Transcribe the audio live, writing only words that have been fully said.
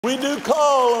We do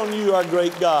call on you, our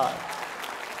great God.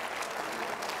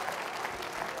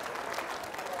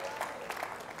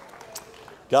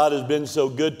 God has been so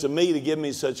good to me to give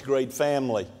me such great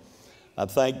family. I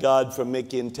thank God for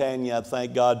Mickey and Tanya. I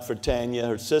thank God for Tanya,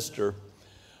 her sister.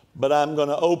 But I'm going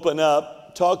to open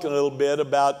up talking a little bit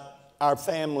about our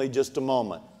family just a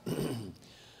moment.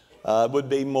 It would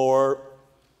be more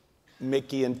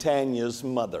Mickey and Tanya's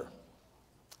mother.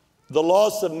 The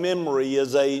loss of memory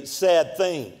is a sad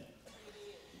thing.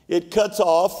 It cuts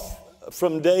off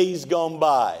from days gone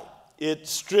by. It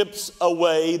strips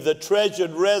away the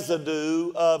treasured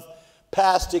residue of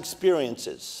past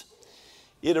experiences.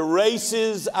 It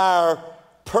erases our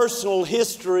personal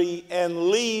history and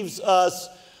leaves us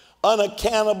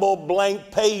unaccountable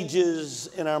blank pages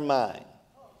in our mind.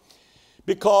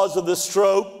 Because of the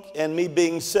stroke and me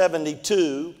being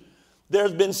 72,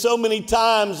 there's been so many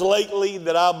times lately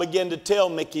that I'll begin to tell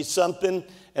Mickey something,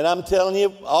 and I'm telling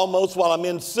you almost while I'm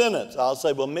in sentence. I'll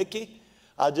say, well, Mickey,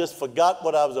 I just forgot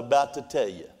what I was about to tell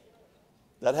you.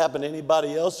 That happened to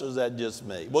anybody else, or is that just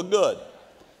me? Well, good.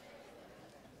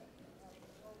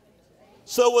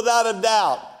 So without a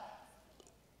doubt,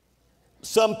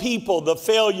 some people, the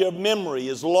failure of memory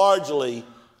is largely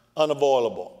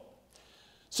unavoidable.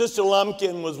 Sister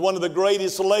Lumpkin was one of the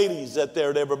greatest ladies that there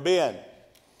had ever been.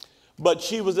 But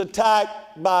she was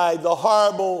attacked by the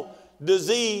horrible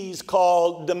disease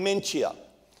called dementia,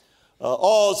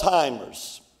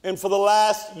 Alzheimer's. And for the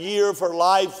last year of her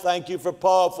life, thank you for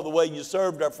Paul for the way you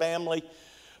served our family.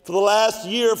 For the last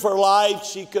year of her life,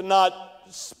 she could not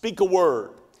speak a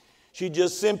word. She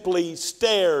just simply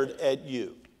stared at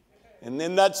you. And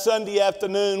then that Sunday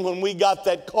afternoon when we got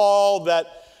that call, that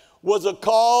was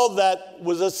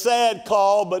a sad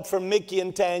call, but for Mickey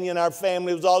and Tanya and our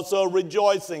family, it was also a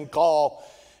rejoicing call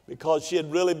because she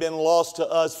had really been lost to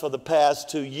us for the past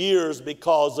 2 years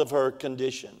because of her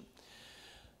condition.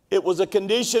 It was a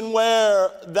condition where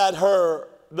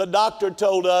the doctor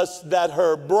told us that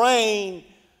her brain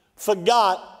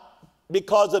forgot,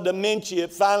 because of dementia,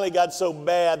 it finally got so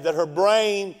bad that her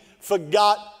brain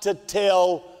forgot to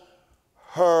tell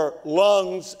her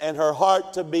lungs and her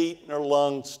heart to beat and her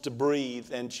lungs to breathe.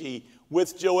 And she,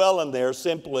 with Joellen there,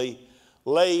 simply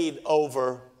laid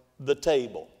over the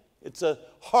table. It's a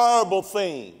horrible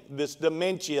thing, this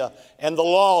dementia and the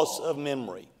loss of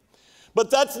memory.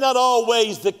 But that's not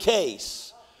always the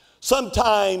case.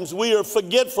 Sometimes we are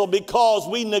forgetful because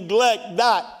we neglect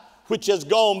that which has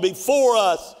gone before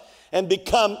us and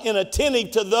become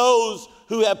inattentive to those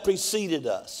who have preceded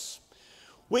us.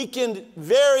 We can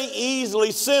very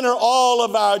easily center all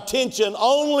of our attention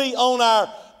only on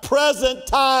our present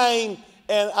time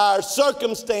and our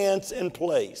circumstance and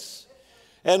place.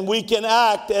 And we can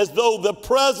act as though the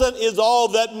present is all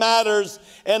that matters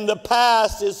and the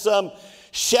past is some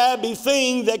shabby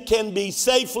thing that can be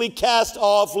safely cast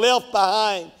off, left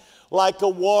behind like a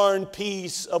worn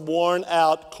piece of worn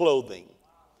out clothing.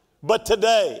 But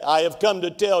today I have come to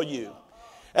tell you,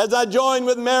 as I join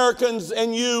with Americans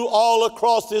and you all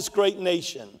across this great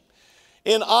nation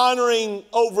in honoring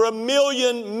over 1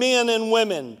 million men and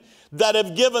women that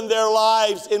have given their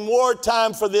lives in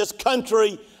wartime for this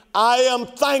country, I am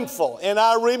thankful and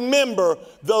I remember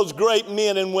those great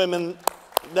men and women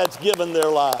that's given their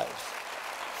lives.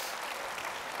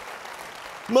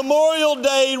 Memorial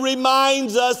Day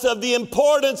reminds us of the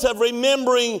importance of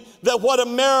remembering that what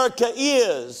America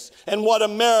is and what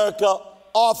America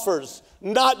offers,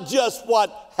 not just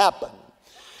what happened.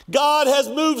 God has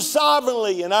moved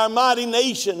sovereignly in our mighty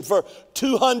nation for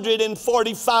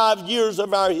 245 years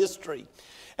of our history.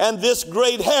 And this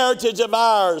great heritage of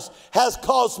ours has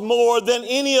cost more than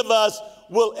any of us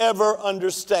will ever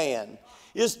understand.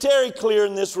 Is Terry clear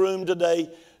in this room today?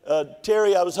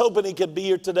 Terry, I was hoping he could be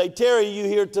here today. Terry, are you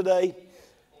here today?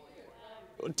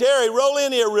 Terry, roll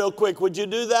in here real quick. Would you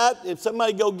do that? If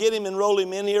somebody go get him and roll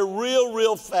him in here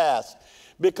real fast.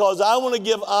 Because I want to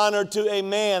give honor to a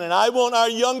man, and I want our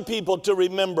young people to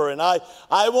remember, and I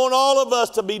want all of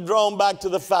us to be drawn back to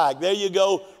the fact. There you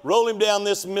go. Roll him down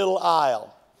this middle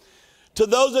aisle. To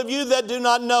those of you that do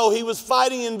not know, he was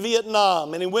fighting in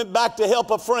Vietnam, and he went back to help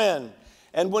a friend.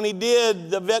 And when he did,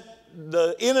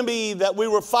 the enemy that we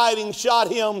were fighting shot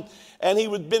him, and he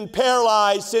had been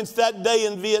paralyzed since that day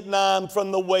in Vietnam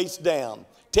from the waist down.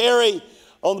 Terry,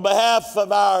 on behalf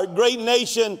of our great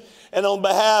nation and on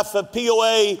behalf of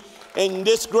POA and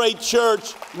this great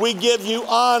church, we give you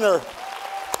honor.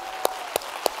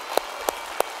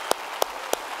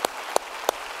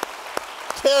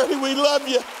 Terry, we love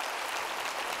you.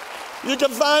 You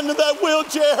can find in that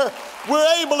wheelchair.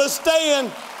 We're able to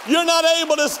stand. You're not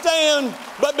able to stand,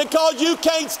 but because you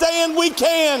can't stand, we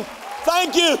can.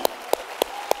 Thank you.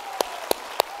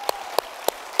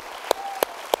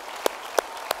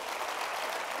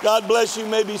 God bless you. You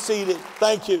may be seated.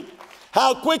 Thank you.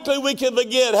 How quickly we can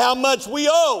forget how much we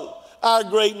owe our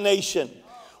great nation.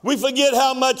 We forget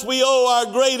how much we owe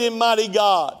our great and mighty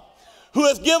God, who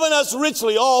has given us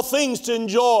richly all things to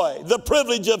enjoy, the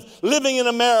privilege of living in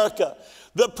America,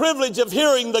 the privilege of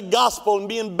hearing the gospel and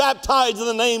being baptized in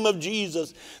the name of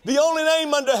Jesus, the only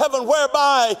name under heaven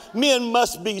whereby men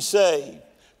must be saved.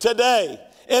 Today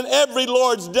and every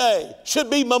Lord's Day should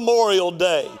be Memorial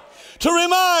Day, to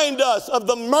remind us of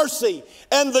the mercy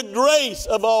and the grace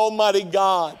of Almighty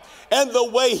God and the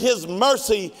way His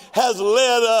mercy has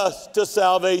led us to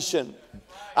salvation.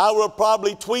 I will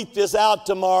probably tweet this out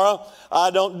tomorrow.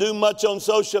 I don't do much on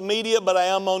social media, but I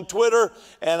am on Twitter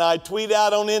and I tweet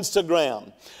out on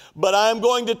Instagram. But I am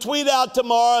going to tweet out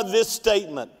tomorrow this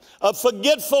statement: a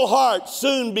forgetful heart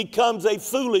soon becomes a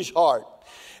foolish heart,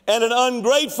 and an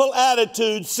ungrateful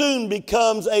attitude soon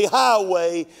becomes a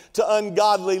highway to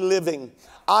ungodly living.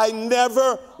 I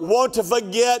never want to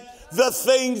forget the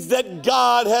things that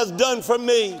God has done for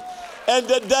me. And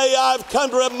today I've come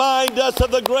to remind us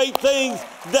of the great things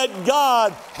that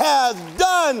God has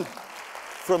done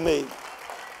for me.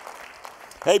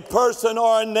 A person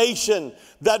or a nation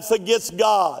that forgets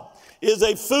God is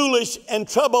a foolish and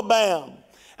trouble-bound,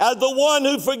 as the one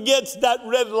who forgets that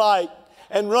red light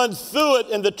and runs through it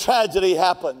and the tragedy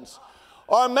happens.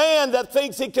 Or a man that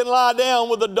thinks he can lie down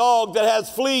with a dog that has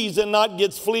fleas and not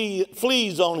gets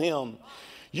fleas on him.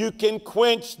 You can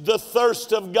quench the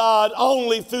thirst of God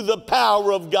only through the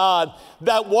power of God.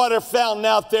 That water fountain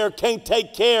out there can't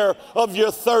take care of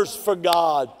your thirst for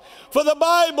God. For the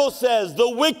Bible says, the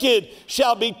wicked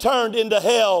shall be turned into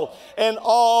hell, and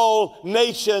all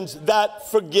nations that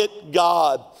forget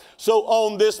God. So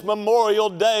on this Memorial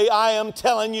Day, I am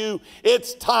telling you,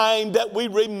 it's time that we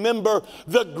remember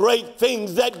the great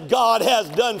things that God has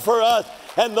done for us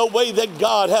and the way that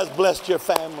God has blessed your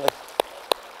family.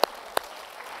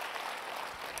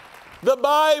 The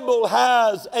Bible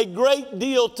has a great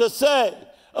deal to say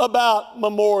about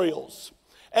memorials.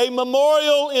 A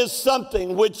memorial is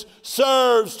something which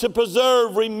serves to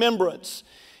preserve remembrance.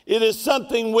 It is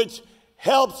something which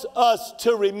helps us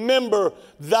to remember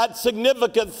that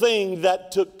significant thing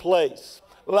that took place.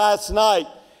 Last night,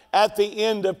 at the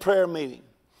end of prayer meeting,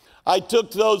 I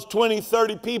took those 20,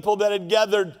 30 people that had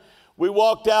gathered. We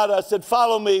walked out. I said,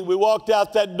 follow me. We walked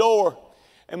out that door.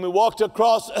 And we walked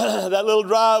across that little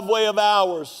driveway of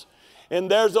ours. And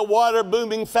there's a water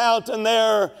booming fountain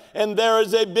there. And there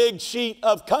is a big sheet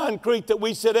of concrete that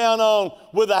we sit down on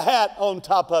with a hat on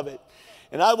top of it.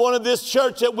 And I wanted this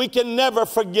church that we can never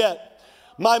forget.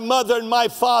 My mother and my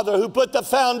father who put the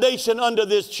foundation under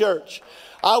this church.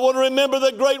 I want to remember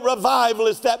the great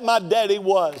revivalist that my daddy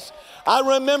was. I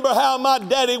remember how my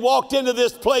daddy walked into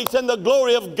this place and the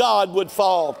glory of God would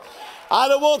fall. I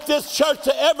don't want this church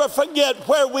to ever forget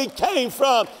where we came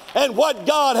from and what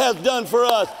God has done for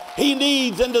us. He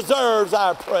needs and deserves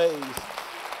our praise.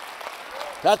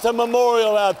 That's a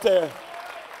memorial out there.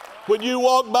 When you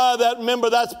walk by that, remember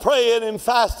that's praying and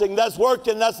fasting. That's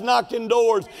working. That's knocking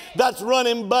doors. That's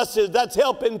running buses. That's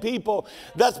helping people.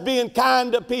 That's being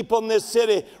kind to people in this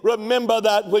city. Remember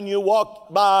that when you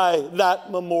walk by that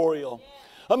memorial.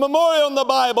 A memorial in the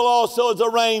Bible also is a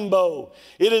rainbow.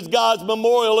 It is God's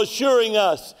memorial assuring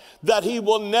us that He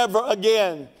will never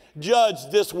again judge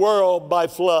this world by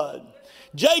flood.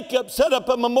 Jacob set up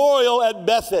a memorial at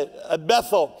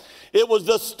Bethel. It was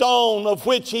the stone of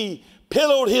which he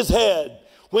pillowed his head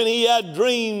when he had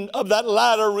dreamed of that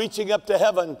ladder reaching up to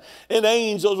heaven, and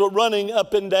angels were running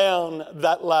up and down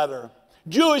that ladder.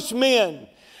 Jewish men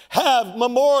have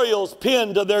memorials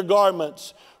pinned to their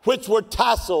garments, which were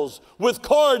tassels with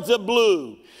cords of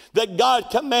blue, that God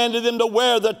commanded them to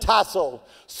wear the tassel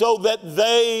so that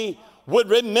they would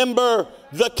remember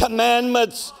the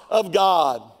commandments of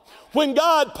God. When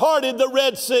God parted the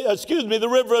the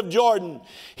river of Jordan,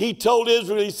 He told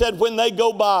Israel, He said, when they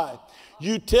go by,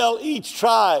 you tell each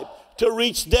tribe to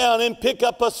reach down and pick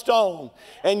up a stone,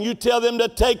 and you tell them to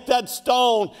take that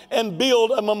stone and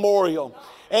build a memorial.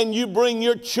 And you bring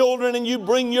your children, and you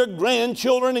bring your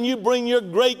grandchildren, and you bring your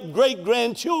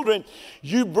great-great-grandchildren.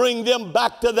 You bring them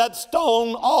back to that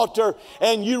stone altar,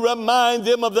 and you remind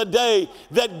them of the day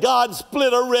that God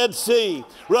split a Red Sea.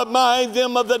 Remind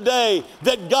them of the day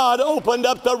that God opened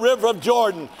up the river of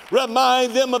Jordan.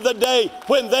 Remind them of the day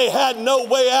when they had no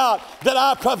way out, that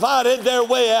I provided their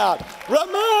way out.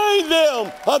 Remind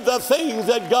them of the things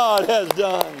that God has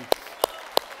done.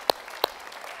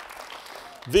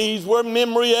 These were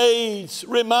memory aids,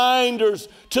 reminders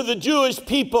to the Jewish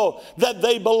people that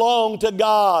they belonged to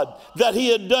God, that He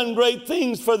had done great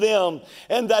things for them,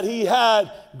 and that He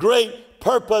had great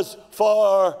purpose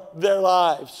for their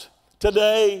lives.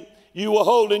 Today, you will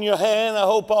hold in your hand, I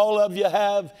hope all of you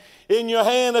have, in your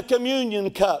hand a communion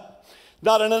cup.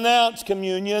 Not an announced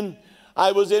communion.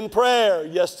 I was in prayer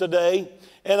yesterday,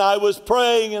 and I was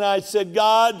praying, and I said,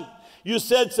 God, you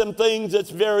said some things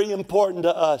that's very important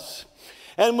to us.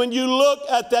 And when you look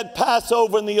at that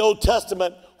Passover in the Old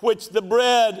Testament, which the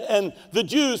bread and the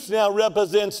juice now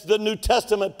represents the New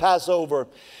Testament Passover,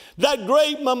 that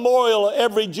great memorial of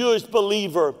every Jewish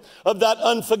believer of that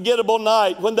unforgettable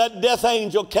night when that death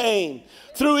angel came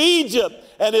through Egypt,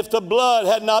 and if the blood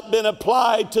had not been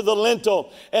applied to the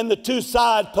lintel and the two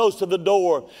side posts of the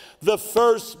door, the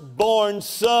firstborn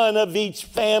son of each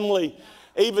family,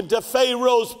 even to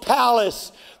Pharaoh's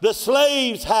palace, the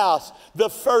slave's house, the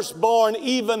firstborn,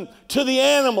 even to the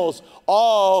animals,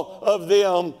 all of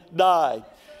them died.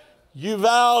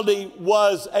 Uvalde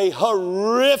was a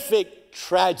horrific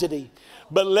tragedy.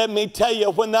 But let me tell you,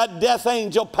 when that death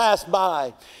angel passed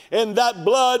by and that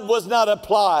blood was not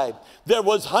applied, there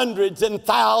was hundreds and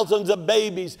thousands of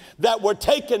babies that were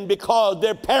taken because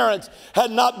their parents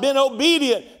had not been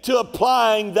obedient to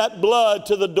applying that blood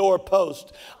to the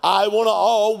doorpost. I want to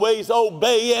always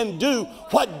obey and do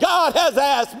what God has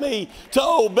asked me to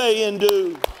obey and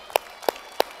do.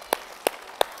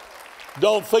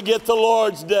 Don't forget the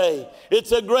Lord's Day.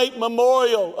 It's a great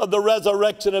memorial of the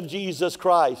resurrection of Jesus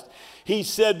Christ. He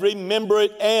said, remember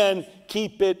it and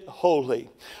keep it holy.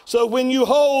 So when you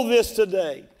hold this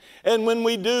today, and when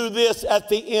we do this at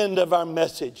the end of our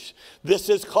message, this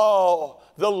is called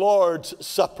the Lord's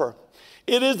Supper.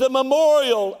 It is a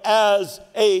memorial as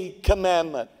a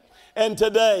commandment. And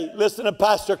today, listen to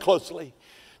Pastor closely.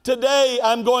 Today,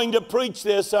 I'm going to preach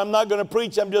this. I'm not going to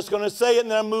preach. I'm just going to say it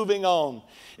and then I'm moving on.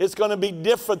 It's going to be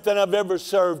different than I've ever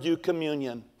served you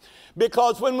communion.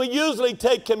 Because when we usually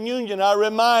take communion, I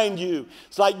remind you,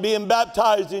 it's like being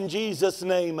baptized in Jesus'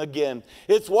 name again.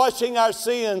 It's washing our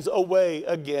sins away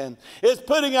again. It's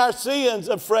putting our sins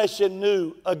afresh and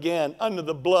new again under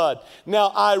the blood.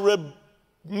 Now, I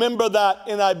remember that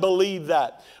and I believe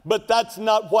that. But that's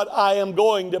not what I am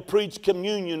going to preach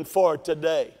communion for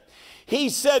today. He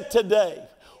said today,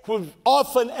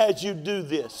 often as you do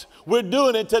this, we're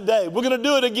doing it today. We're going to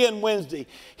do it again Wednesday.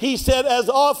 He said, as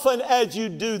often as you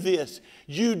do this,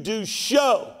 you do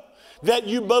show that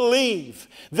you believe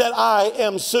that I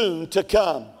am soon to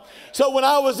come. So when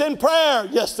I was in prayer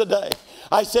yesterday,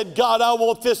 I said, God, I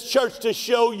want this church to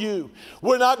show you.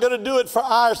 We're not going to do it for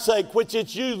our sake, which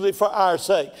it's usually for our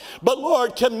sake. But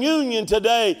Lord, communion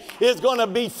today is going to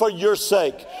be for your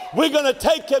sake. We're going to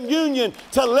take communion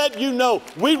to let you know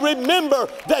we remember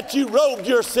that you robed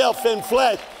yourself in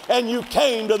flesh and you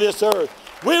came to this earth.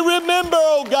 We remember,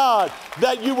 oh God,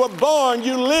 that you were born,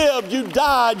 you lived, you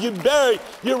died, you buried,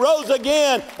 you rose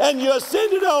again, and you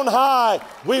ascended on high.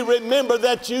 We remember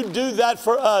that you do that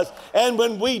for us. And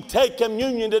when we take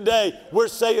communion today, we're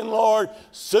saying, Lord,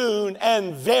 soon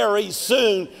and very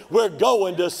soon, we're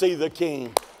going to see the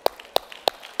King.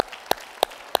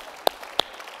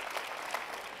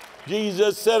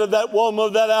 Jesus said of that woman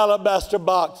of that alabaster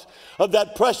box, of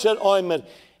that precious ointment,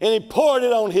 and he poured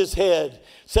it on his head.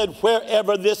 Said,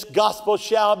 wherever this gospel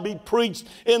shall be preached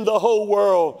in the whole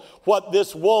world, what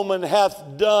this woman hath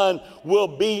done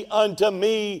will be unto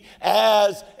me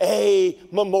as a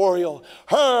memorial.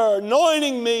 Her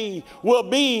anointing me will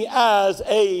be as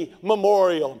a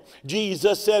memorial.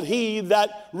 Jesus said, he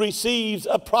that receives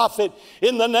a prophet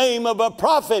in the name of a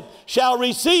prophet shall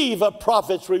receive a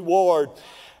prophet's reward.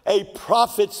 A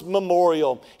prophet's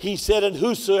memorial. He said, and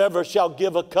whosoever shall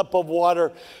give a cup of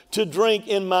water to drink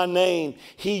in my name,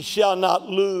 he shall not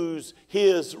lose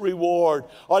his reward.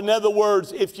 Or in other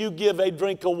words, if you give a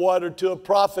drink of water to a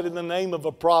prophet in the name of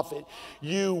a prophet,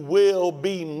 you will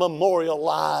be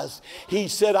memorialized. He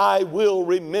said, I will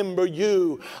remember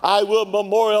you. I will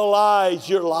memorialize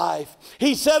your life.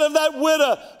 He said of that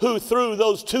widow who threw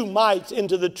those 2 mites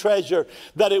into the treasure,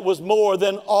 that it was more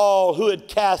than all who had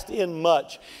cast in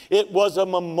much. It was a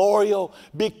memorial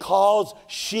because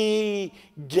she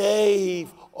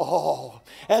gave all.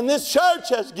 And this church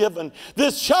has given.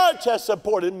 This church has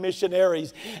supported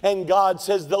missionaries. And God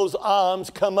says those alms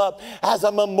come up as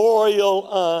a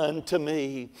memorial unto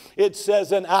me. It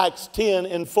says in Acts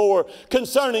 10:4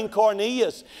 concerning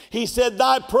Cornelius, he said,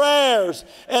 thy prayers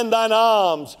and thine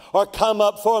alms are come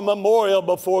up for a memorial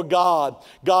before God.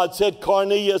 God said,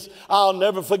 Cornelius, I'll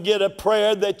never forget a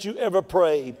prayer that you ever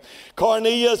prayed.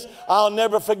 Cornelius, I'll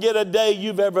never forget a day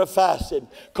you've ever fasted.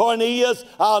 Cornelius,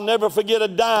 I'll never forget a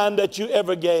dime that you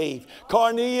ever gave.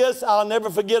 Cornelius, I'll never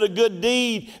forget a good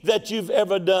deed that you've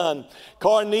ever done.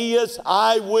 Cornelius,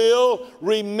 I will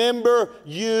remember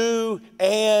you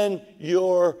and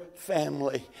your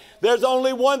family. There's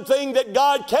only one thing that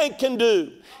God can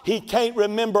do. He can't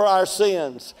remember our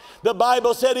sins. The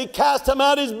Bible said he cast them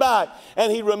out his back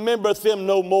and he remembereth them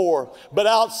no more. But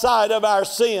outside of our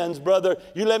sins, brother,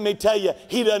 you let me tell you,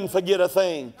 he doesn't forget a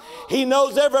thing. He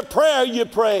knows every prayer you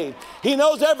prayed. He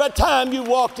knows every time you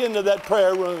walked into that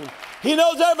prayer room. He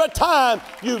knows every time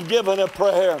you've given a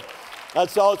prayer. I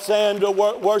saw Sandra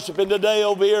worshiping today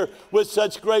over here with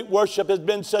such great worship. Has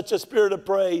been such a spirit of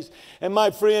praise. And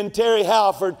my friend Terry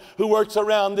Halford, who works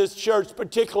around this church,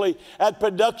 particularly at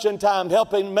production time,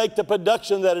 helping make the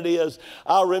production that it is.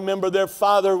 I remember their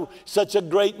father, such a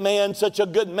great man, such a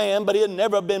good man, but he had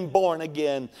never been born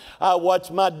again. I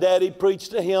watched my daddy preach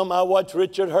to him. I watched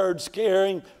Richard Hurd scare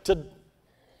him to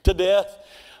death.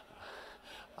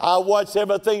 I watched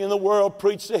everything in the world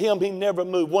preach to him. He never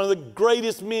moved. One of the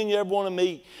greatest men you ever want to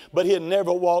meet, but he had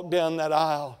never walked down that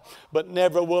aisle. But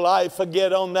never will I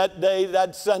forget on that day,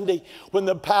 that Sunday, when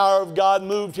the power of God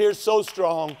moved here so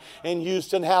strong, and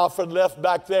Houston Halford left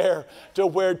back there to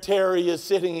where Terry is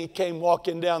sitting. He came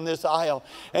walking down this aisle,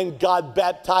 and God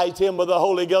baptized him with the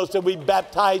Holy Ghost, and we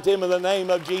baptized him in the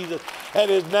name of Jesus, and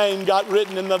his name got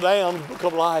written in the Lamb's Book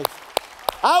of Life.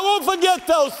 I won't forget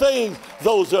those things.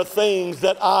 Those are things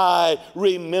that I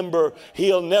remember.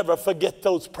 He'll never forget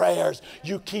those prayers.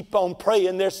 You keep on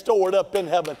praying. They're stored up in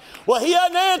heaven. Well, he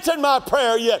hasn't answered my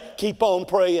prayer yet. Keep on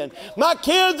praying. My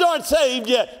kids aren't saved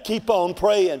yet. Keep on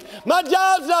praying. My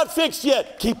job's not fixed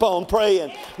yet. Keep on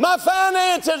praying. My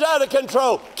finances out of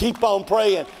control. Keep on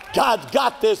praying. God's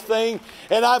got this thing.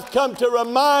 And I've come to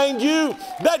remind you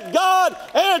that God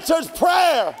answers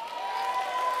prayer.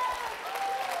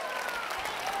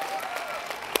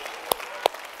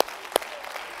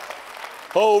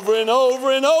 Over and over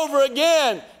and over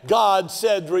again, God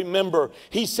said, remember.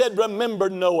 He said, remember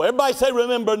Noah. Everybody say,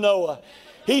 remember Noah.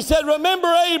 He said,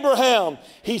 remember Abraham.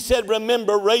 He said,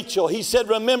 remember Rachel. He said,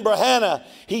 remember Hannah.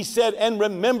 He said, and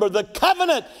remember the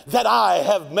covenant that I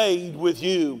have made with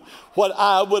you. What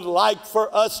I would like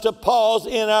for us to pause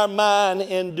in our mind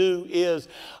and do is,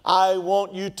 I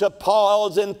want you to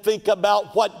pause and think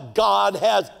about what God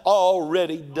has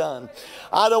already done.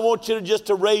 I don't want you just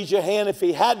to raise your hand. If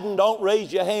he hadn't, don't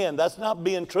raise your hand. That's not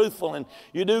being truthful, and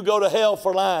you do go to hell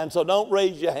for lying, so don't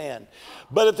raise your hand.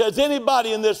 But if there's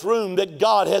anybody in this room that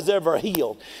God has ever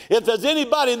healed, if there's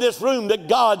anybody in this room that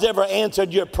God's ever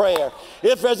answered your prayer,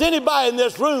 if there's anybody in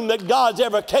this room that God's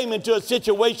ever came into a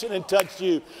situation and touched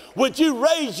you, would you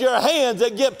raise your hands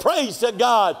and give praise to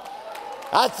God?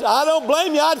 I don't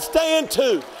blame you. I'd stand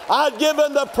too. I'd give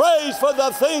him the praise for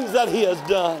the things that he has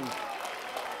done.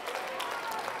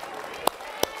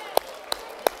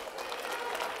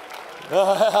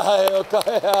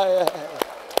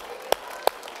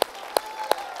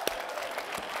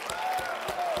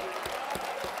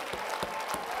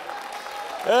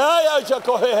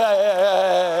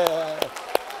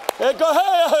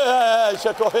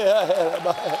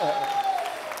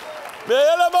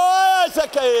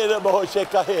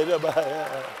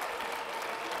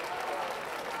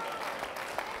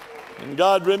 And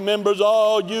God remembers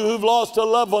all you who've lost a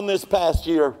loved one this past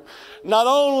year. Not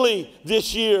only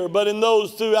this year, but in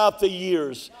those throughout the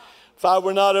years. If I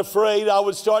were not afraid, I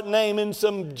would start naming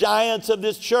some giants of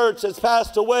this church that's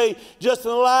passed away just in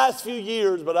the last few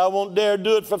years, but I won't dare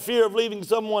do it for fear of leaving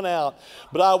someone out.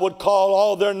 But I would call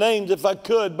all their names if I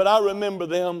could, but I remember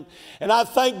them. And I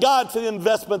thank God for the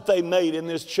investment they made in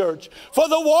this church, for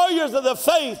the warriors of the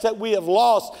faith that we have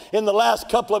lost in the last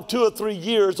couple of 2 or 3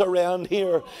 years around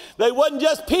here. They wasn't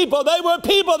just people, they were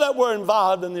people that were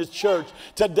involved in this church.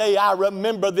 Today I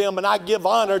remember them, and I give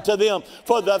honor to them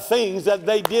for the things that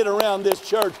they did around this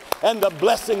church and the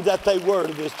blessings that they were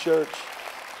to this church.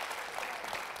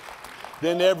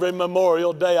 Then every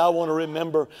Memorial Day I want to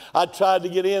remember. I tried to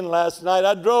get in last night.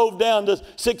 I drove down to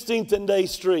 16th and Day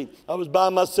Street. I was by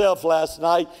myself last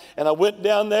night, and I went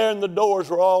down there and the doors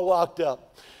were all locked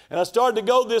up. And I started to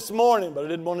go this morning, but I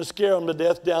didn't want to scare them to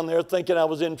death down there thinking I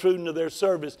was intruding to their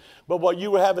service. But while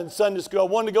you were having Sunday school, I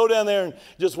wanted to go down there and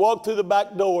just walk through the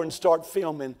back door and start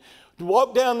filming.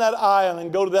 Walk down that aisle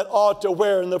and go to that altar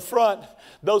where in the front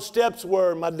those steps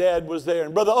were. My dad was there,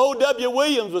 and Brother O.W.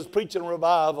 Williams was preaching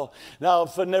revival. Now,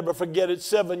 if I never forget it,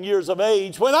 7 years of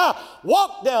age, when I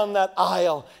walked down that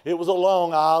aisle, it was a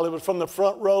long aisle. It was from the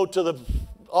front row to the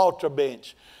altar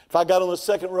bench. If I got on the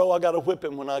second row, I got a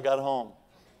whipping when I got home.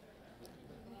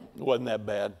 It wasn't that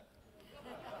bad.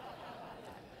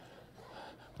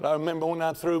 But I remember when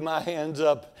I threw my hands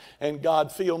up and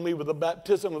God filled me with the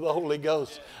baptism of the Holy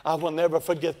Ghost. I will never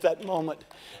forget that moment.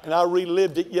 And I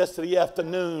relived it yesterday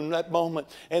afternoon, that moment.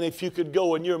 And if you could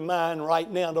go in your mind right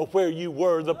now to where you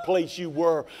were, the place you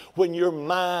were, when your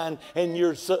mind and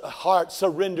your heart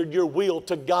surrendered your will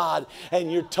to God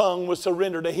and your tongue was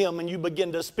surrendered to Him and you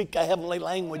began to speak a heavenly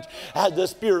language as the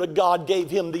Spirit of God gave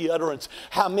Him the utterance.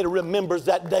 How many remembers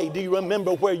that day? Do you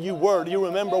remember where you were? Do you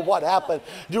remember what happened?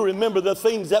 Do you remember the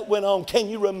things that went on? Can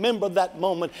you remember that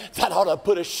moment? That ought to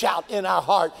put a shout in our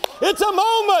heart. It's a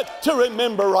moment to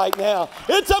remember right now.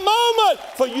 It's a moment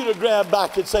for you to grab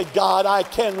back and say, God, I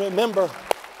can remember.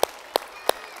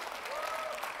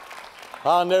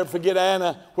 I'll never forget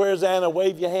Anna. Where's Anna?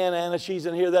 Wave your hand, Anna. She's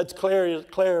in here. That's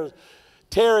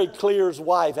Terry Clear's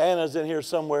wife. Anna's in here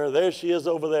somewhere. There she is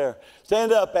over there.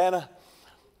 Stand up, Anna.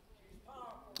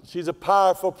 She's a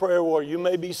powerful prayer warrior. You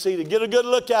may be seated. Get a good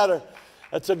look at her.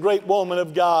 That's a great woman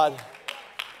of God.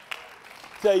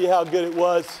 Tell you how good it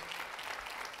was.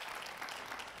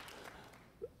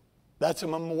 That's a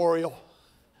memorial.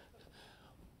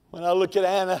 When I look at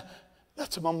Anna,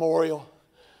 that's a memorial.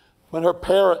 When her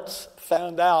parents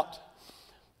found out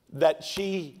that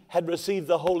she had received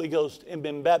the Holy Ghost and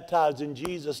been baptized in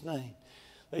Jesus' name,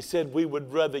 they said, we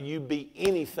would rather you be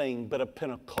anything but a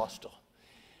Pentecostal.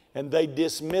 And they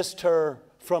dismissed her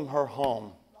from her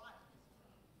home.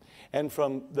 And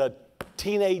from the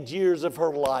teenage years of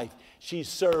her life, she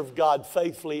served God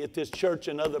faithfully at this church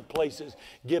and other places,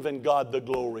 giving God the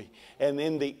glory. And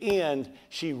in the end,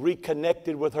 she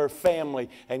reconnected with her family,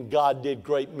 and God did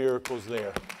great miracles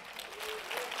there.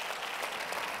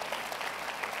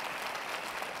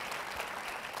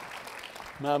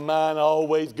 My mind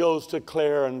always goes to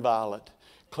Claire and Violet.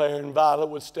 Claire and Violet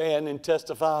would stand and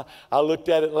testify. I looked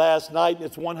at it last night, and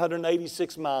it's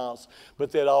 186 miles.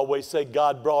 But they'd always say,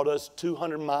 God brought us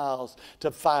 200 miles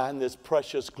to find this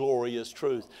precious, glorious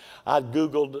truth. I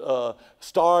Googled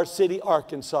Star City,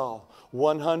 Arkansas.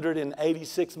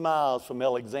 186 miles from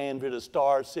Alexandria to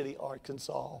Star City,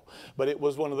 Arkansas. But it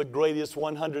was one of the greatest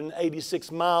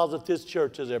 186 miles that this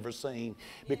church has ever seen,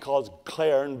 because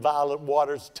Claire and Violet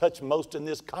Waters touch most in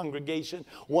this congregation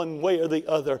one way or the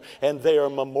other, and they are a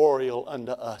memorial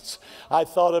unto us. I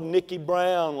thought of Nikki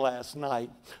Brown last night,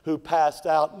 who passed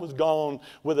out and was gone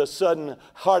with a sudden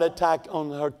heart attack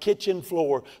on her kitchen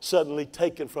floor, suddenly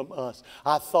taken from us.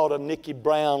 I thought of Nikki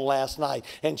Brown last night,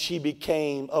 and she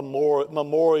became a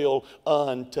memorial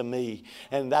unto me.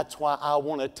 And that's why I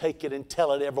want to take it and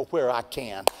tell it everywhere I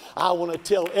can. I want to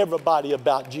tell everybody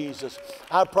about Jesus.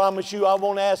 I promise you, I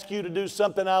won't ask you to do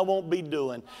something I won't be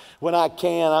doing when I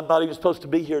can. I'm not even supposed to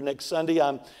be here next Sunday.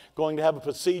 I'm going to have a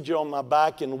procedure on my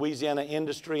back in Louisiana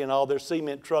Industry, and all their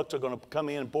cement trucks are going to come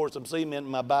in and pour some cement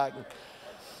in my back.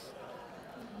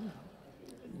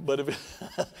 But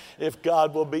if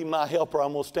God will be my helper,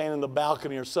 I'm going to stand in the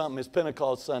balcony or something. It's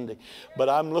Pentecost Sunday. But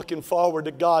I'm looking forward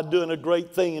to God doing a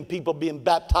great thing and people being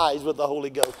baptized with the Holy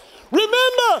Ghost.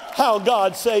 Remember how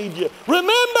God saved you.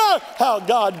 Remember how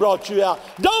God brought you out.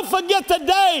 Don't forget the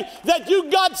day that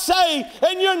you got saved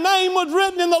and your name was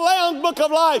written in the Lamb's Book of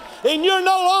Life, and you're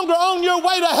no longer on your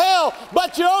way to hell,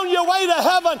 but you're on your way to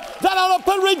heaven. That ought to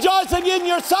put rejoicing in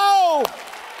your soul.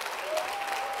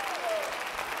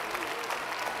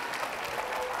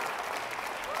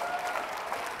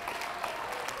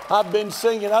 I've been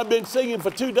singing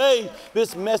for 2 days.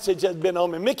 This message has been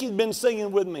on me. Mickey's been singing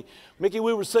with me. Mickey,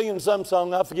 we were singing some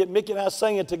song. I forget. Mickey and I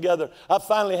sang it together. I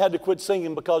finally had to quit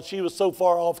singing because she was so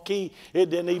far off key, it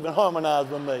didn't even harmonize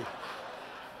with me.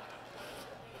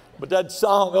 But that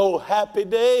song, oh, happy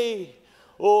day,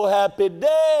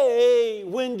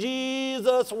 when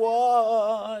Jesus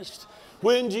washed,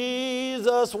 when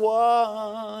Jesus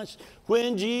washed,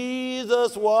 when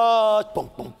Jesus washed,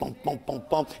 bum, bum, bum, bum, bum,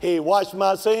 bum, He washed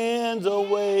my sins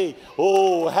away.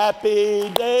 Oh, happy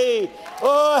day,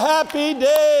 oh, happy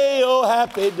day, oh,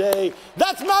 happy day.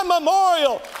 That's my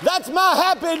memorial. That's my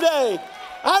happy day.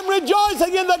 I'm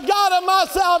rejoicing in the God of my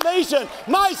salvation.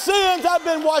 My sins have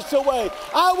been washed away.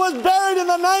 I was buried in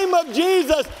the name of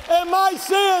Jesus, and my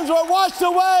sins were washed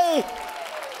away.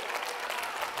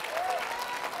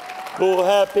 Oh,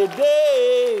 happy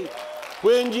day,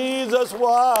 when Jesus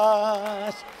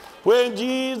washed, when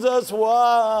Jesus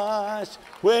washed,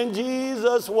 when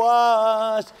Jesus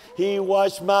washed, He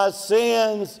washed my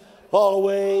sins all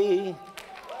away.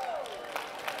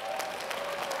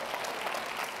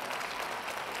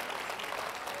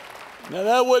 Now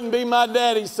that wouldn't be my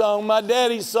daddy's song. My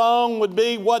daddy's song would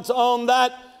be what's on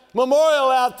that memorial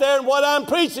out there and what I'm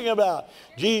preaching about.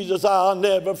 Jesus, I'll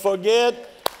never forget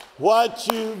what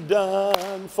you've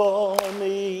done for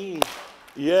me.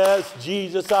 Yes,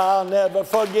 Jesus, I'll never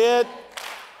forget.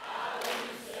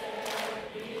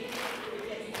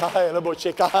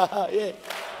 Yeah.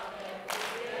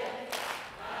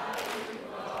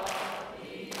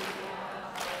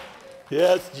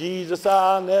 Yes, Jesus,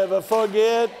 I'll never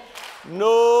forget.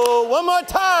 No, one more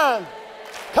time.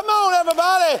 Come on,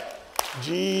 everybody.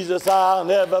 Jesus, I'll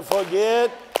never forget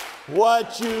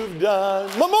what you've done.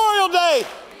 Memorial Day,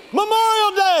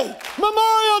 Memorial Day,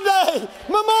 Memorial Day,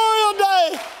 Memorial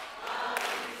Day.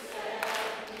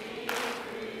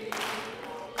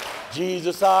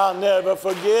 Jesus, I'll never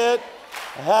forget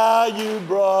how you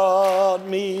brought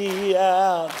me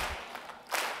out.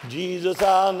 Jesus,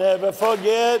 I'll never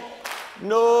forget.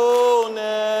 No,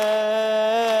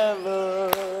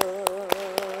 never.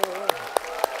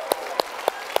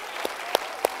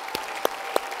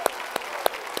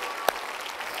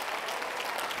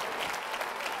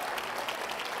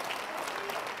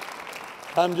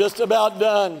 I'm just about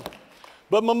done.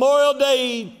 But Memorial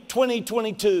Day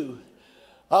 2022,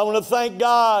 I want to thank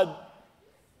God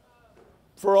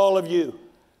for all of you.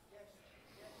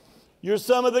 You're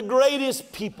some of the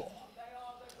greatest people.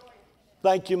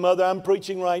 Thank you, Mother. I'm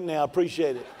preaching right now.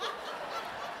 Appreciate it.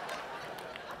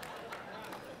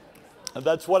 And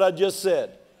that's what I just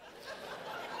said.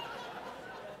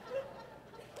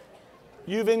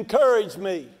 You've encouraged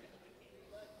me.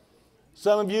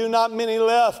 Some of you, not many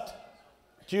left,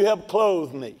 but you have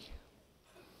clothed me.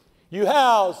 You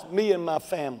housed me and my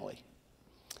family.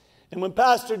 And when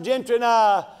Pastor Gentry and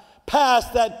I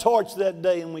passed that torch that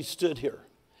day and we stood here,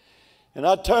 and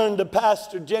I turned to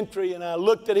Pastor Gentry and I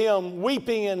looked at him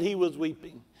weeping and he was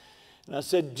weeping. And I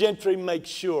said, Gentry, make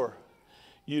sure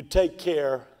you take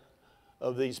care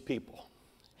of these people.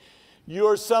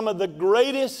 You're some of the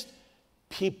greatest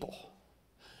people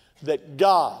that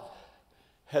God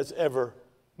has ever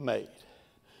made.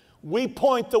 We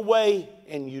point the way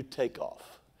and you take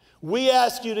off. We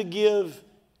ask you to give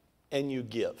and you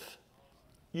give.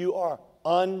 You are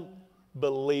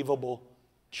unbelievable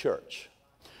church.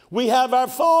 We have our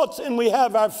faults and we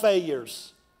have our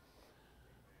failures.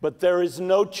 But there is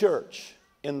no church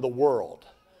in the world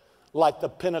like the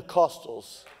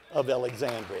Pentecostals of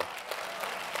Alexandria.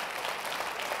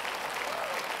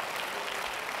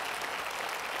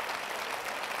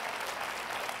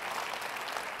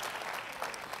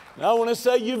 Now I want to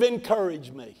say you've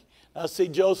encouraged me. I see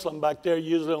Jocelyn back there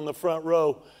usually on the front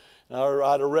row.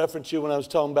 I had to reference you when I was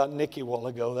talking about Nikki a while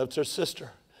ago. That's her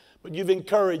sister. But you've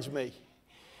encouraged me.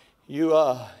 You've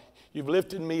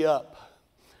lifted me up.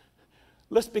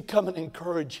 Let's become an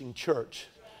encouraging church.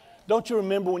 Don't you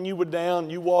remember when you were down,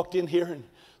 you walked in here and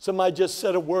somebody just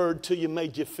said a word to you,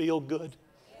 made you feel good?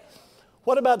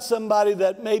 What about somebody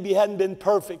that maybe hadn't been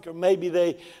perfect, or maybe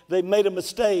they made a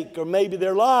mistake, or maybe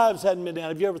their lives hadn't been down?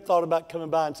 Have you ever thought about coming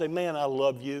by and say, man, I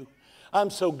love you. I'm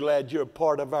so glad you're a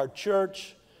part of our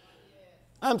church.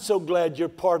 I'm so glad you're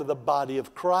part of the body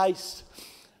of Christ.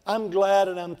 I'm glad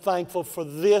and I'm thankful for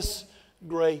this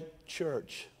great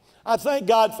church. I thank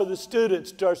God for the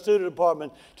students, to our student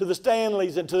department, to the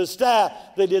Stanleys, and to the staff.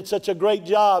 They did such a great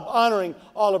job honoring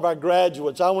all of our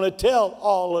graduates. I want to tell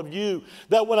all of you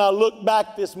that when I look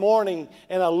back this morning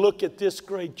and I look at this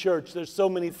great church, there's so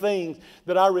many things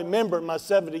that I remember in my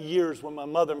 70 years when my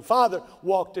mother and father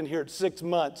walked in here at 6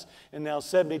 months, and now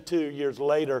 72 years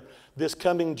later, this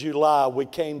coming July, we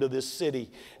came to this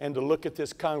city and to look at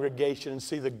this congregation and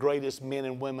see the greatest men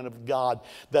and women of God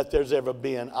that there's ever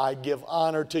been. I give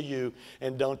honor to you,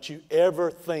 and don't you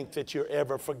ever think that you're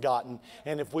ever forgotten.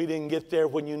 And if we didn't get there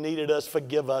when you needed us,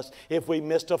 forgive us. If we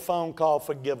missed a phone call,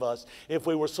 forgive us. If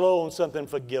we were slow on something,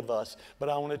 forgive us. But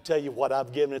I want to tell you what,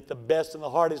 I've given it the best and the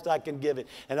hardest I can give it,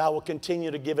 and I will continue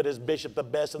to give it as bishop the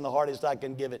best and the hardest I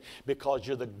can give it, because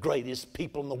you're the greatest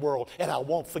people in the world, and I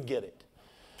won't forget it.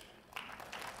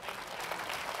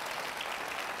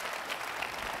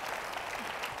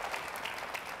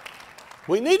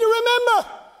 We need to remember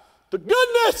the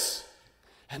goodness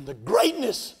and the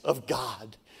greatness of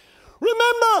God.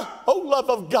 Remember, oh love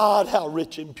of God, how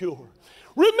rich and pure.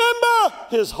 Remember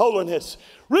His holiness.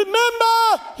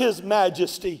 Remember His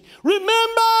majesty.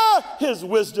 Remember His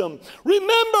wisdom.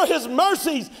 Remember His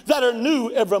mercies that are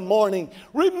new every morning.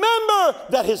 Remember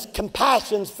that His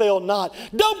compassions fail not.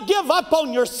 Don't give up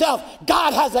on yourself.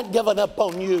 God hasn't given up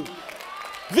on you.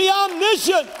 The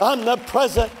omniscient,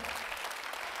 omnipresent.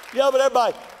 Yeah, but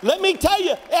everybody, let me tell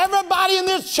you, everybody in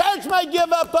this church may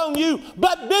give up on you,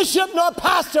 but bishop nor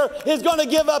pastor is going to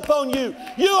give up on you.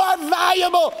 You are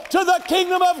valuable to the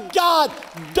kingdom of God.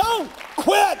 Don't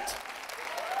quit.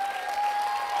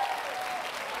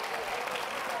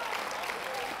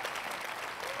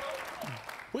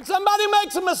 When somebody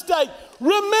makes a mistake,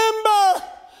 remember.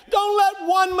 Don't let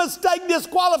one mistake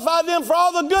disqualify them for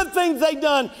all the good things they've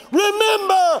done.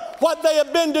 Remember what they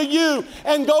have been to you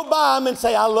and go by them and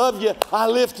say, I love you. I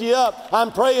lift you up.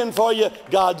 I'm praying for you.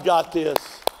 God's got this.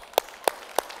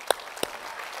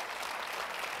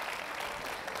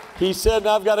 He said, and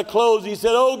I've got to close, he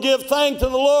said, oh, give thanks to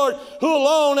the Lord who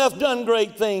alone hath done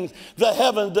great things. The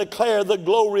heavens declare the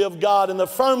glory of God, and the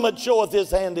firmament showeth his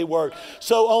handiwork.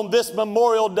 So on this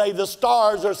Memorial Day, the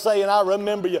stars are saying, I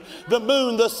remember you. The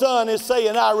moon, the sun is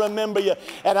saying, I remember you.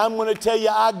 And I'm going to tell you,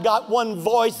 I got one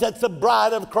voice that's the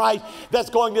bride of Christ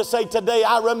that's going to say today,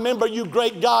 I remember you,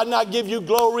 great God, and I give you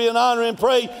glory and honor and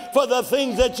praise for the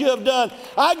things that you have done.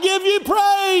 I give you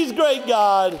praise, great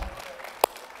God.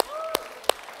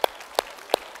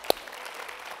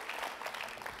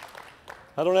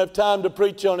 I don't have time to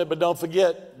preach on it, but don't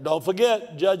forget,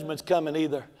 judgment's coming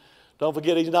either. Don't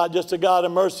forget, he's not just a God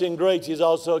of mercy and grace, he's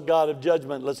also a God of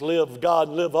judgment. Let's live God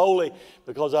and live holy,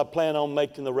 because I plan on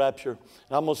making the rapture.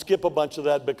 And I'm going to skip a bunch of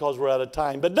that because we're out of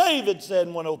time. But David said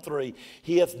in 103,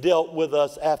 he hath dealt with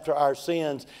us after our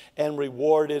sins and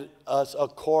rewarded us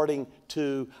according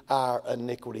to our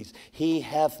iniquities. He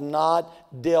hath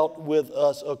not dealt with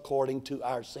us according to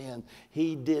our sin.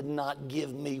 He did not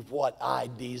give me what I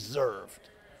deserved.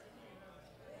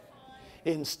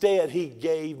 Instead, he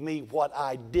gave me what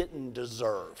I didn't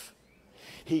deserve.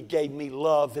 He gave me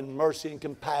love and mercy and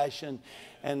compassion,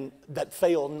 and that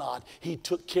failed not. He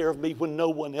took care of me when no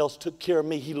one else took care of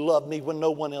me. He loved me when no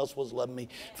one else was loving me.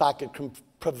 If I could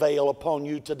prevail upon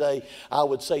you today, I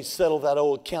would say settle that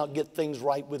old account, get things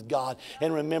right with God,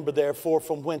 and remember therefore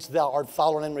from whence thou art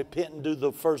fallen, and repent and do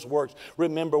the first works.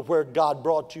 Remember where God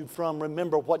brought you from.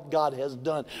 Remember what God has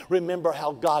done. Remember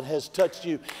how God has touched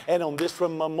you. And on this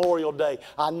Memorial Day,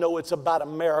 I know it's about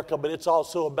America, but it's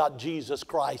also about Jesus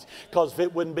Christ, because if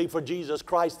it wouldn't be for Jesus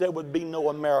Christ, there would be no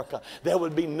America. There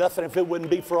would be nothing if it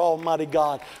wouldn't be for Almighty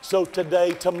God. So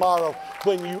today, tomorrow,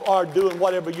 when you are doing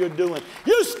whatever you're doing,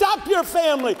 you stop your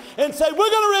family and say, we're going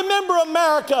to remember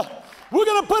America. We're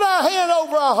going to put our hand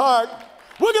over our heart.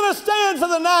 We're going to stand for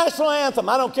the national anthem.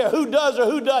 I don't care who does or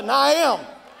who doesn't. I am.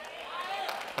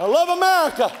 I love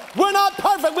America. We're not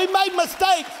perfect. We made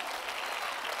mistakes.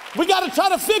 We got to try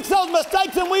to fix those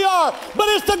mistakes, and we are. But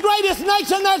it's the greatest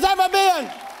nation there's ever been.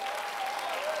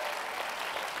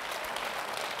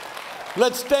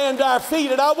 Let's stand to our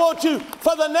feet, and I want you,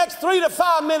 for the next 3 to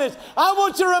 5 minutes, I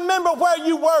want you to remember where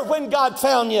you were when God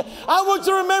found you. I want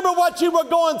you to remember what you were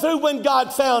going through when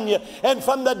God found you. And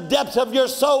from the depths of your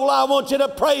soul, I want you to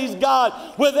praise God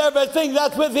with everything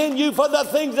that's within you for the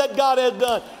things that God has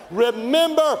done.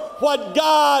 Remember what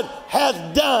God has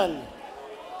done.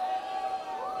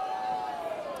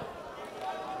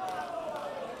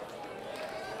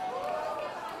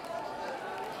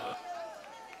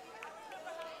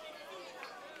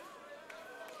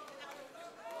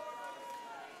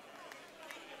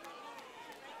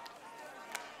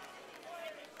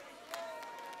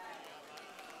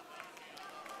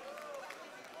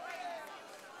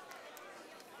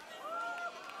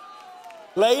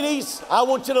 Ladies, I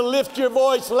want you to lift your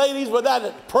voice, ladies, with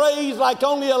that praise like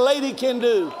only a lady can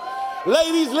do.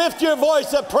 Ladies, lift your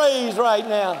voice of praise right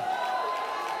now.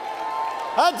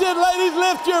 I did, ladies,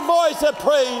 lift your voice of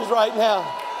praise right now.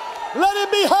 Let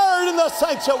it be heard in the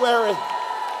sanctuary.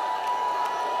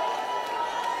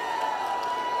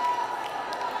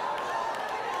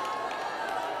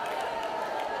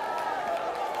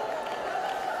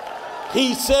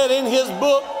 He said in his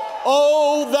book,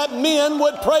 oh, that men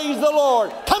would praise the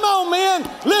Lord. Come on, men.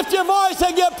 Lift your voice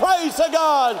and give praise to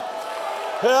God.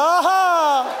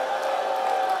 Aha.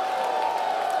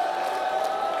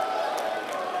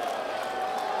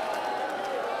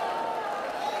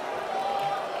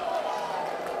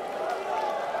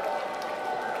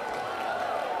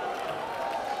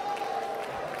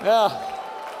 Now,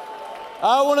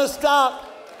 I want to stop,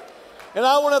 and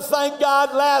I want to thank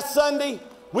God. Last Sunday,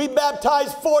 we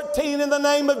baptized 14 in the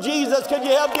name of Jesus. Could you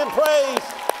help give praise?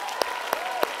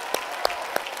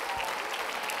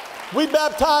 We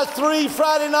baptized 3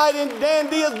 Friday night in Dan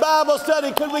Diaz's Bible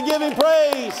study. Could we give him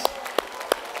praise?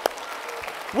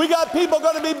 We got people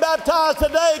going to be baptized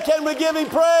today. Can we give him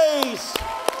praise?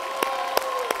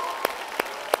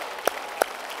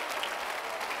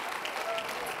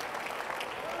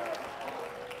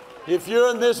 If you're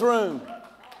in this room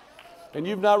and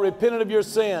you've not repented of your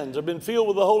sins or been filled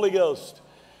with the Holy Ghost,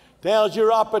 now's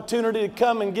your opportunity to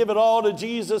come and give it all to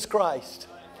Jesus Christ.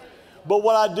 But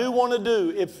what I do want to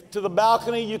do, if to the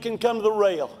balcony, you can come to the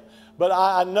rail. But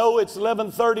I know it's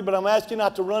 11:30, but I'm asking you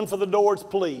not to run for the doors,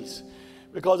 please.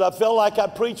 because I felt like I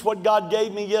preached what God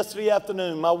gave me yesterday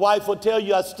afternoon. My wife will tell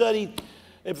you I studied.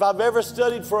 If I've ever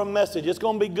studied for a message, it's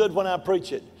going to be good when I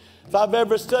preach it. If I've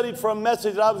ever studied for a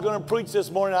message that I was going to preach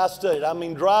this morning, I studied. I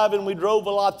mean, driving, we drove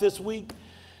a lot this week.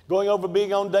 Going over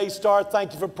being on Daystar,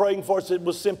 thank you for praying for us. It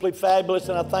was simply fabulous,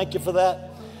 and I thank you for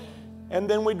that. And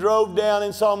then we drove down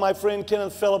and saw my friend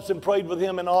Kenneth Phillips and prayed with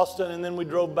him in Austin, and then we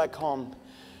drove back home.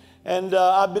 And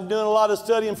I've been doing a lot of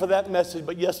studying for that message,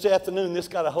 but yesterday afternoon, this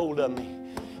got a hold of me.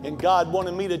 And God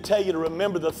wanted me to tell you to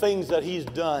remember the things that He's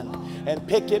done and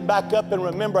pick it back up and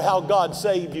remember how God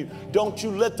saved you. Don't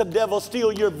you let the devil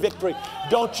steal your victory.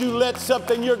 Don't you let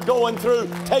something you're going through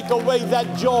take away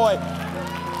that joy.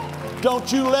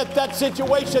 Don't you let that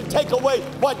situation take away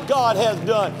what God has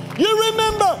done. You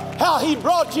remember how He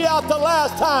brought you out the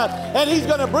last time, and He's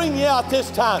going to bring you out this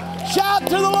time. Shout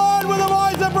to the Lord with a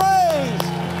voice of praise.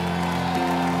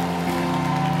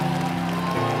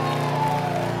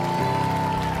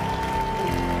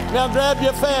 Now grab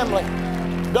your family.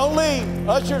 Don't leave.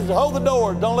 Ushers, hold the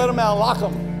door. Don't let them out. Lock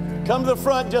them. Come to the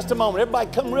front in just a moment. Everybody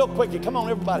come real quickly. Come on,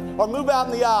 everybody. Or move out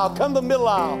in the aisle. Come to the middle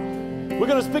aisle. We're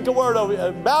going to speak a word over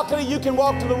you. Balcony, you can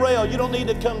walk to the rail. You don't need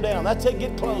to come down. That's it.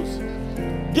 Get close.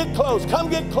 Get close. Come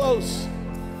get close.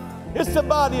 It's the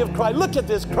body of Christ. Look at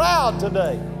this crowd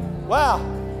today. Wow.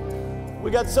 We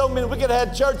got so many. We could have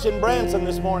had church in Branson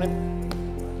this morning.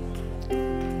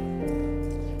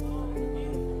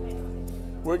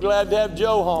 We're glad to have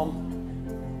Joe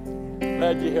home.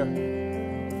 Glad you're here.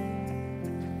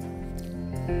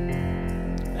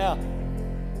 Now,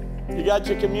 you got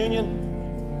your communion?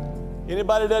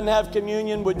 Anybody doesn't have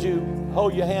communion, would you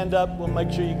hold your hand up? We'll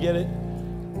make sure you get it.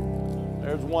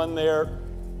 There's one there,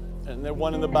 and there's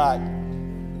one in the back.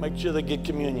 Make sure they get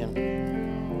communion.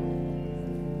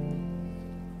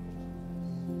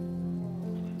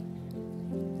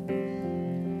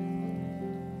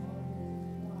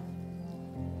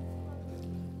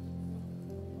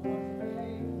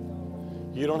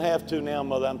 You don't have to now,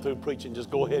 Mother. I'm through preaching.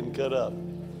 Just go ahead and cut up.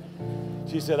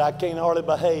 She said, I can't hardly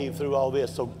behave through all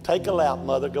this. So take a lap,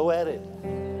 Mother. Go at it.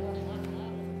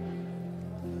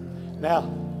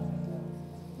 Now,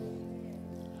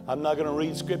 I'm not going to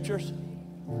read scriptures.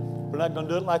 We're not going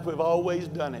to do it like we've always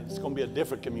done it. It's going to be a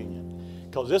different communion.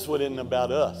 Because this one isn't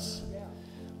about us.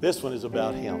 This one is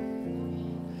about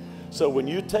Him. So when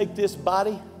you take this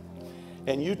body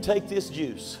and you take this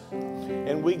juice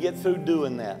and we get through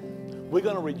doing that, we're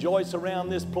going to rejoice around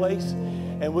this place,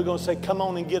 and we're going to say, come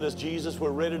on and get us, Jesus.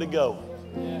 We're ready to go.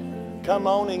 Come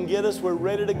on and get us. We're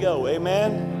ready to go.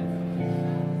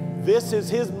 Amen. This is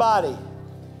His body.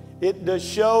 It does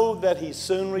show that He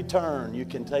soon return. You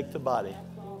can take the body.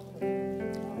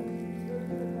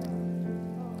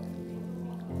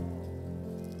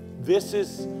 This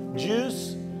is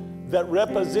juice that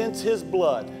represents His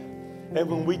blood. And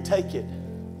when we take it,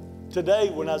 today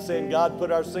we're not saying God put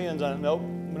our sins on it. Nope.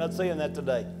 We're not saying that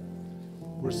today.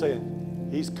 We're saying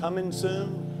He's coming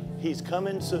soon. He's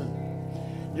coming soon.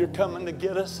 You're coming to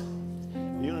get us.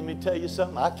 You let me tell you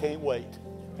something. I can't wait.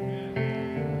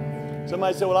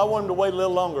 Somebody said, well, I want Him to wait a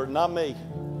little longer. Not me.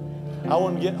 I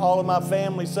want to get all of my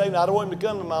family saved. I don't want Him to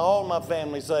come to all of my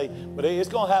family saved. But it's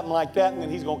going to happen like that, and then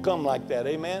He's going to come like that.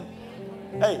 Amen?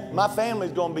 Hey, my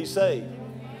family's going to be saved.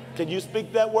 Can you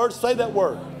speak that word? Say that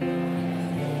word.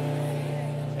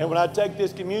 And when I take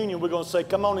this communion, we're going to say,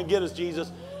 come on and get us,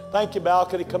 Jesus. Thank you,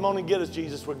 balcony. Come on and get us,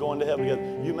 Jesus. We're going to heaven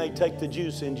together. You may take the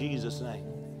juice in Jesus' name.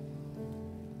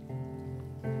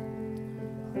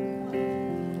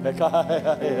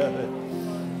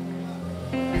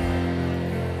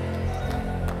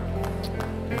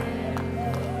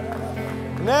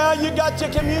 Now you got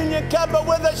your communion cup, but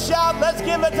with a shout, let's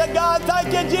give it to God. Thank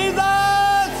you, Jesus.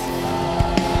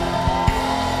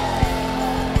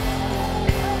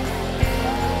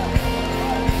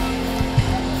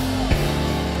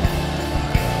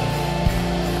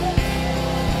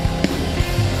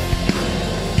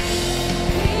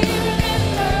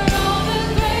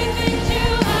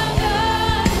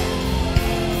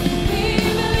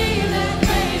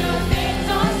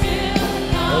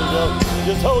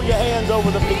 Just hold your hands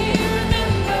over the people.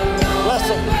 Bless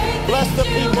them. Bless the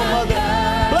people